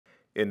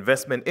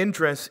Investment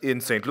interest in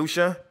St.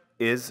 Lucia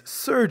is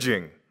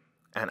surging,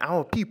 and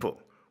our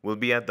people will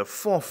be at the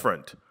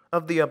forefront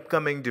of the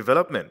upcoming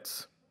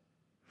developments.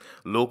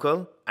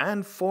 Local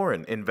and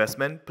foreign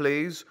investment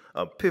plays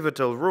a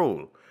pivotal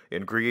role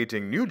in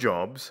creating new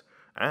jobs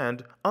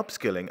and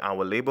upskilling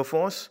our labor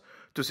force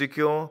to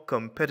secure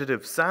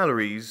competitive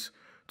salaries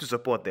to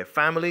support their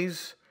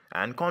families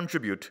and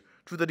contribute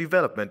to the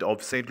development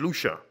of St.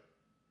 Lucia.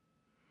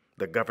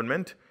 The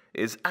government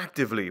is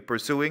actively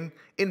pursuing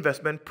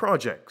investment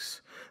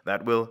projects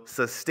that will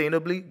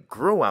sustainably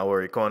grow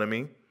our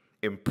economy,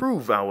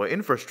 improve our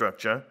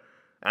infrastructure,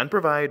 and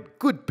provide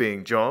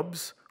good-paying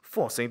jobs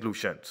for Saint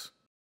Lucians.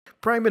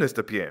 Prime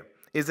Minister Pierre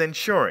is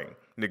ensuring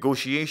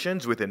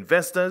negotiations with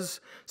investors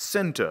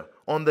center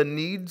on the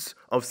needs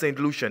of Saint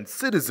Lucian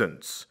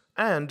citizens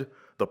and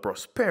the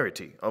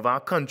prosperity of our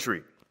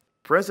country.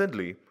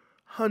 Presently,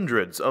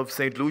 hundreds of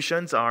Saint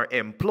Lucians are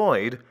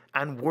employed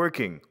and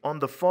working on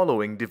the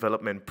following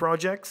development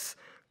projects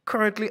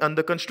currently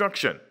under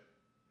construction: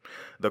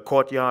 the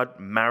Courtyard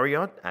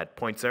Marriott at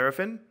Point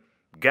Seraphin,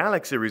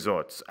 Galaxy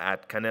Resorts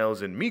at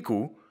Canals in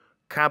Miku,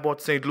 Cabot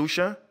St.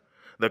 Lucia,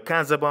 the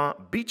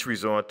Casaba Beach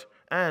Resort,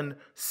 and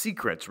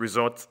Secrets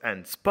Resorts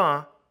and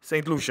Spa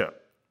St. Lucia.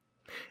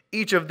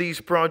 Each of these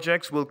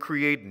projects will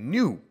create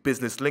new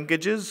business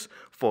linkages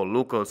for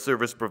local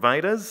service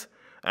providers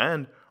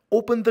and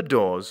open the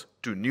doors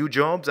to new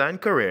jobs and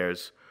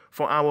careers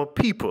for our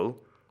people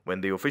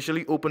when they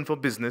officially open for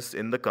business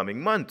in the coming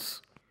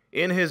months.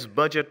 In his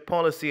budget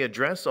policy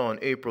address on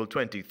April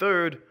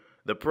 23rd,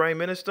 the Prime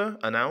Minister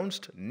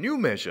announced new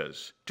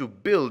measures to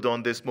build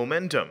on this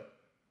momentum.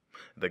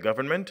 The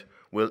government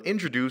will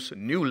introduce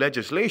new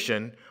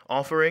legislation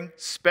offering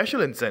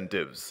special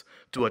incentives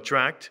to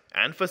attract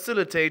and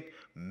facilitate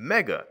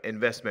mega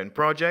investment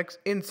projects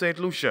in St.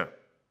 Lucia.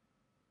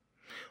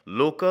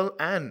 Local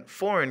and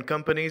foreign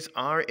companies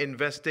are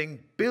investing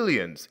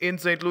billions in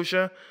St.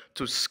 Lucia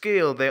to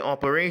scale their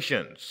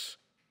operations.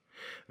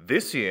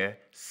 This year,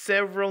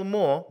 several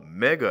more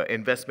mega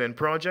investment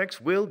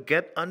projects will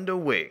get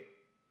underway,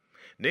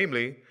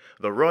 namely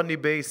the Rodney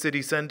Bay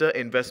City Center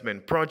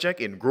Investment Project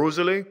in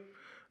Grosley,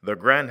 the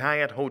Grand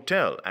Hyatt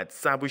Hotel at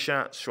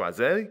Sabusha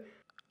Choiseul,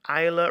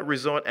 Isla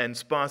Resort and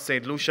Spa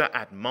St. Lucia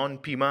at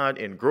Mont Pimard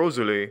in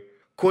Grosley,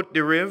 Côte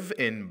de Rive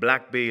in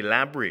Black Bay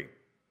Labrie,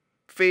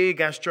 Fay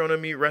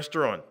Gastronomy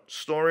Restaurant,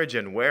 Storage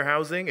and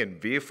Warehousing in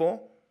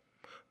Vieux-Fort,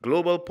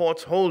 Global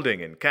Ports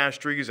Holding in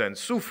Castries and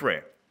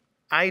Soufrière,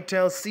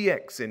 ITEL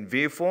CX in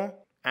Vieux-Fort,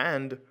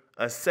 and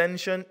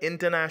Ascension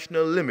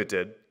International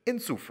Limited in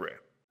Soufrière.